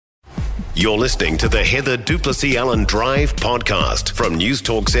You're listening to the Heather Duplessis-Allen Drive podcast from News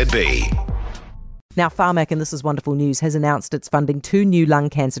Talk ZB. Now, Pharmac, and this is wonderful news, has announced it's funding 2 new lung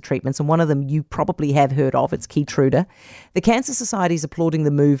cancer treatments, and one of them you probably have heard of. It's Keytruda. The Cancer Society is applauding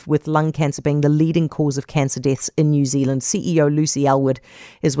the move, with lung cancer being the leading cause of cancer deaths in New Zealand. CEO Lucy Elwood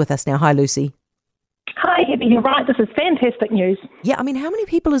is with us now. Hi, Lucy. Hi, Heather. You're right. This is fantastic news. Yeah, I mean, how many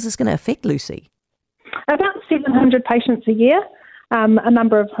people is this going to affect, Lucy? About 700 patients a year. A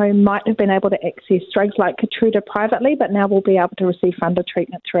number of whom might have been able to access drugs like Keytruda privately, but now will be able to receive funded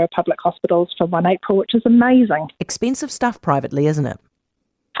treatment through our public hospitals from 1 April, which is amazing. Expensive stuff privately, isn't it?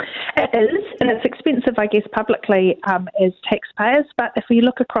 It is, and it's expensive, I guess, publicly as taxpayers. But if we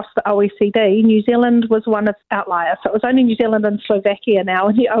look across the OECD, New Zealand was one of outliers. So it was only New Zealand and Slovakia now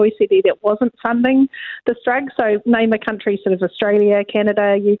in the OECD that wasn't funding this drug. So name a country, sort of Australia,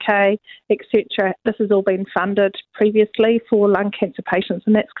 Canada, UK, etc. This has all been funded previously for lung cancer patients,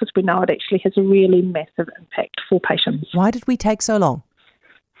 and that's because we know it actually has a really massive impact for patients. Why did we take so long?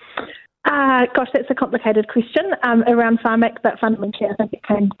 Gosh, that's a complicated question around Pharmac, but fundamentally I think it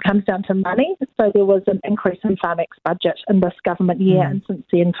comes down to money. So there was an increase in Pharmac's budget in this government year, and since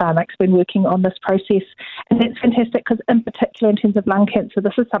then Pharmac's been working on this process. And that's fantastic because in particular in terms of lung cancer,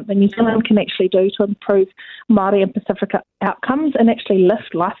 this is something New Zealand can actually do to improve Māori and Pacifica outcomes and actually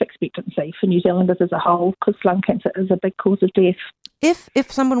lift life expectancy for New Zealanders as a whole, because lung cancer is a big cause of death.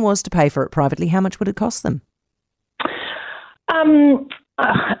 If someone was to pay for it privately, how much would it cost them?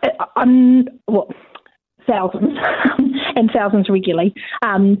 Thousands and thousands regularly,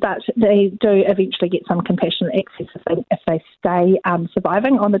 but they do eventually get some compassionate access if they stay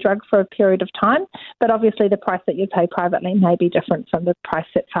surviving on the drug for a period of time. But obviously the price that you pay privately may be different from the price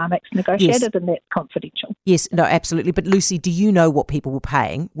that Pharmac's negotiated, and that's confidential. Yes, no, absolutely. But Lucy, do you know what people were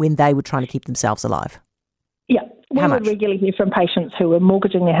paying when they were trying to keep themselves alive? Yeah. We would regularly hear from patients who were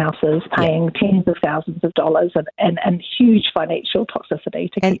mortgaging their houses, paying tens of thousands of dollars and huge financial toxicity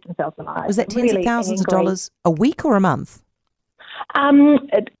to keep themselves alive. Was that tens of thousands of dollars a week or a month?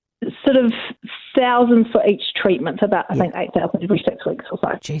 Sort of thousands for each treatment, about, I think, 8,000 every 6 weeks or so.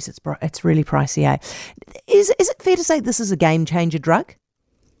 Jeez, it's really pricey, eh? Is it fair to say this is a game-changer drug?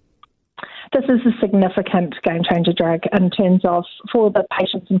 This is a significant game-changer drug in terms of for the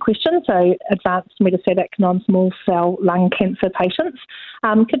patients in question, so advanced metastatic non-small cell lung cancer patients.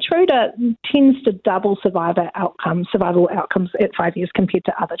 Keytruda tends to double survival outcomes at 5 years compared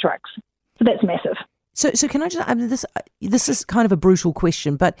to other drugs. So that's massive. So can I just, this is kind of a brutal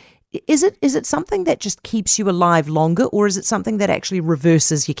question, but is it something that just keeps you alive longer, or is it something that actually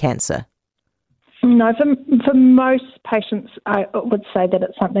reverses your cancer? No, for most patients, I would say that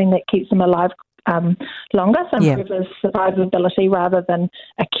it's something that keeps them alive longer, so improves survivability rather than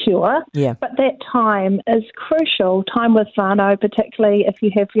a cure. Yeah. But that time is crucial. Time with whānau, particularly if you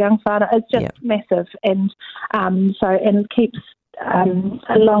have young whānau, is just massive, and it keeps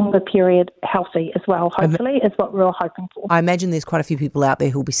a longer period healthy as well, hopefully, is what we're all hoping for. I imagine there's quite a few people out there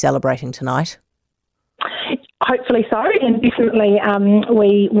who'll be celebrating tonight. Hopefully so, and definitely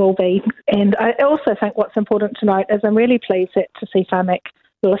we will be. And I also think what's important to note is I'm really pleased to see Pharmac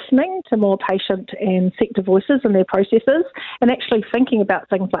listening to more patient and sector voices in their processes, and actually thinking about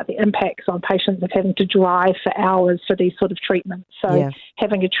things like the impacts on patients of having to drive for hours for these sort of treatments. So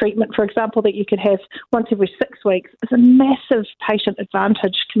having a treatment, for example, that you could have once every 6 weeks is a massive patient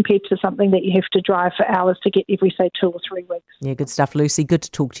advantage compared to something that you have to drive for hours to get every, say, 2 or 3 weeks. Yeah, good stuff, Lucy. Good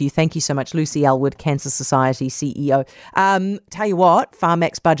to talk to you. Thank you so much. Lucy Elwood, Cancer Society CEO. Tell you what,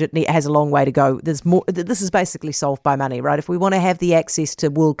 Pharmac's budget has a long way to go. There's more. This is basically solved by money, right? If we want to have the access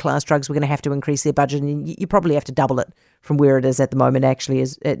to world-class drugs, we're going to have to increase their budget, and you probably have to double it from where it is at the moment. Actually,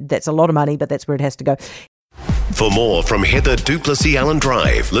 that's a lot of money, but that's where it has to go. For more from Heather Duplessis-Allen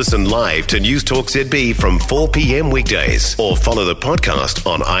Drive, listen live to News Talk ZB from 4 p.m. weekdays, or follow the podcast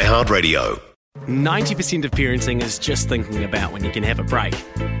on iHeartRadio. 90% of parenting is just thinking about when you can have a break.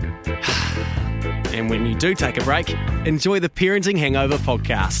 And when you do take a break, enjoy the Parenting Hangover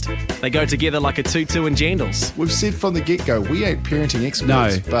podcast. They go together like a tutu and jandals. We've said from the get-go, we ain't parenting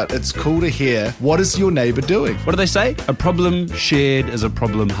experts, but it's cool to hear, what is your neighbour doing? What do they say? A problem shared is a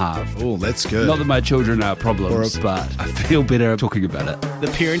problem halved. Oh, that's good. Not that my children are problems, but I feel better talking about it. The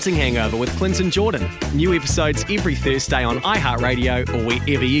Parenting Hangover with Clinton Jordan. New episodes every Thursday on iHeartRadio or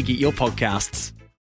wherever you get your podcasts.